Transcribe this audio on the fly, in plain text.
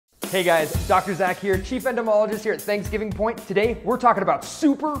Hey guys, Dr. Zach here, Chief Entomologist here at Thanksgiving Point. Today, we're talking about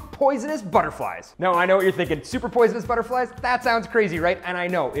super poisonous butterflies. Now, I know what you're thinking, super poisonous butterflies? That sounds crazy, right? And I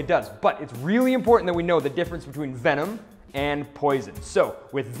know, it does. But it's really important that we know the difference between venom and poison. So,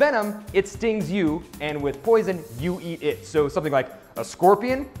 with venom, it stings you, and with poison, you eat it. So something like a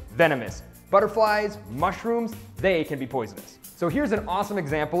scorpion, venomous. Butterflies, mushrooms, they can be poisonous. So here's an awesome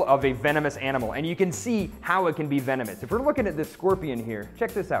example of a venomous animal, and you can see how it can be venomous. If we're looking at this scorpion here,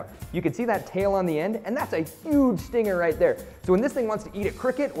 check this out. You can see that tail on the end, and that's a huge stinger right there. So when this thing wants to eat a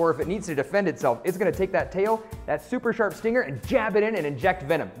cricket, or if it needs to defend itself, it's gonna take that tail, that super sharp stinger, and jab it in and inject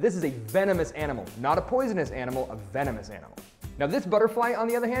venom. This is a venomous animal, not a poisonous animal, a venomous animal. Now this butterfly, on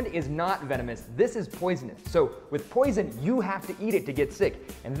the other hand, is not venomous. This is poisonous. So with poison, you have to eat it to get sick.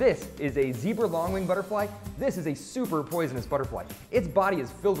 And this is a zebra longwing butterfly. This is a super poisonous butterfly. Its body is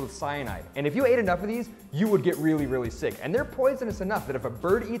filled with cyanide. And if you ate enough of these, you would get really, really sick. And they're poisonous enough that if a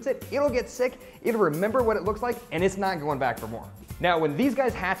bird eats it, it'll get sick, it'll remember what it looks like, and it's not going back for more. Now, when these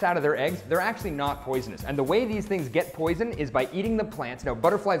guys hatch out of their eggs, they're actually not poisonous. And the way these things get poison is by eating the plants. Now,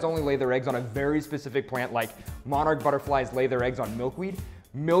 butterflies only lay their eggs on a very specific plant, like monarch butterflies lay their eggs on milkweed.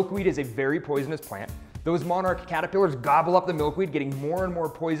 Milkweed is a very poisonous plant. Those monarch caterpillars gobble up the milkweed, getting more and more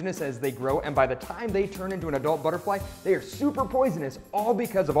poisonous as they grow, and by the time they turn into an adult butterfly, they are super poisonous, all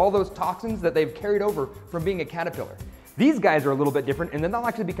because of all those toxins that they've carried over from being a caterpillar. These guys are a little bit different, and then they'll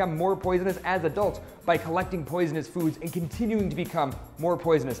actually become more poisonous as adults by collecting poisonous foods and continuing to become more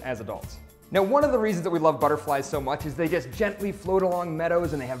poisonous as adults. Now, one of the reasons that we love butterflies so much is they just gently float along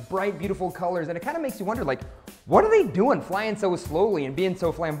meadows and they have bright, beautiful colors, and it kind of makes you wonder, like, what are they doing flying so slowly and being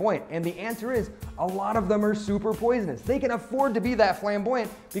so flamboyant? And the answer is, a lot of them are super poisonous. They can afford to be that flamboyant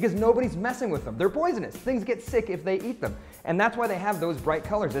because nobody's messing with them. They're poisonous. Things get sick if they eat them. And that's why they have those bright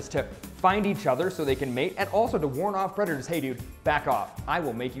colors, is to find each other so they can mate, and also to warn off predators, hey dude, back off, I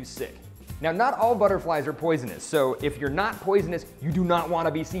will make you sick. Now, not all butterflies are poisonous, so if you're not poisonous, you do not want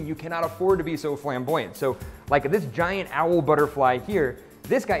to be seen. You cannot afford to be so flamboyant. So, like this giant owl butterfly here,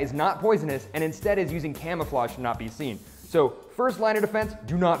 this guy is not poisonous and instead is using camouflage to not be seen. So, first line of defense,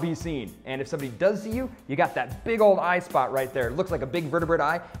 do not be seen. And if somebody does see you, you got that big old eye spot right there. It looks like a big vertebrate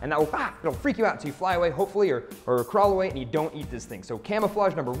eye, and that will, it'll freak you out. So you fly away, hopefully, or crawl away, and you don't eat this thing. So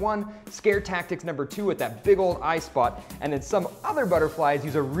camouflage number one, scare tactics number two with that big old eye spot, and then some other butterflies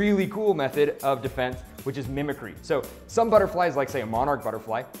use a really cool method of defense, which is mimicry. So some butterflies, like say a monarch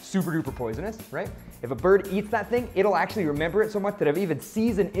butterfly, super duper poisonous, right? If a bird eats that thing, it'll actually remember it so much that if it even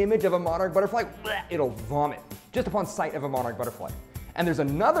sees an image of a monarch butterfly, it'll vomit just upon sight of a monarch butterfly. And there's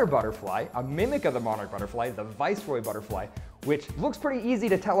another butterfly, a mimic of the monarch butterfly, the viceroy butterfly, which looks pretty easy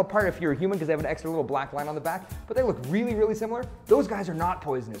to tell apart if you're a human because they have an extra little black line on the back, but they look really, really similar. Those guys are not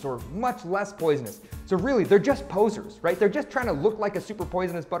poisonous, or much less poisonous. So really, they're just posers, right? They're just trying to look like a super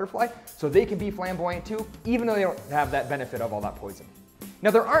poisonous butterfly so they can be flamboyant too, even though they don't have that benefit of all that poison. Now,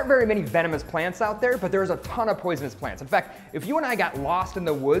 there aren't very many venomous plants out there, but there's a ton of poisonous plants. In fact, if you and I got lost in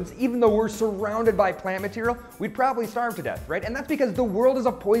the woods, even though we're surrounded by plant material, we'd probably starve to death, right? And that's because the world is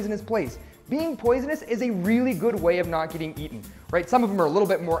a poisonous place. Being poisonous is a really good way of not getting eaten, right? Some of them are a little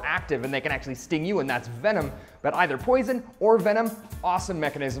bit more active and they can actually sting you, and that's venom, but either poison or venom, awesome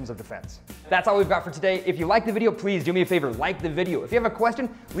mechanisms of defense. That's all we've got for today. If you like the video, please do me a favor, like the video. If you have a question,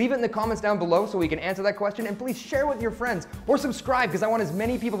 leave it in the comments down below so we can answer that question, and please share with your friends or subscribe because I want as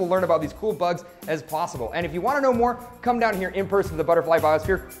many people to learn about these cool bugs as possible. And if you want to know more, come down here in person to the Butterfly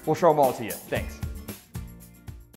Biosphere. We'll show them all to you. Thanks.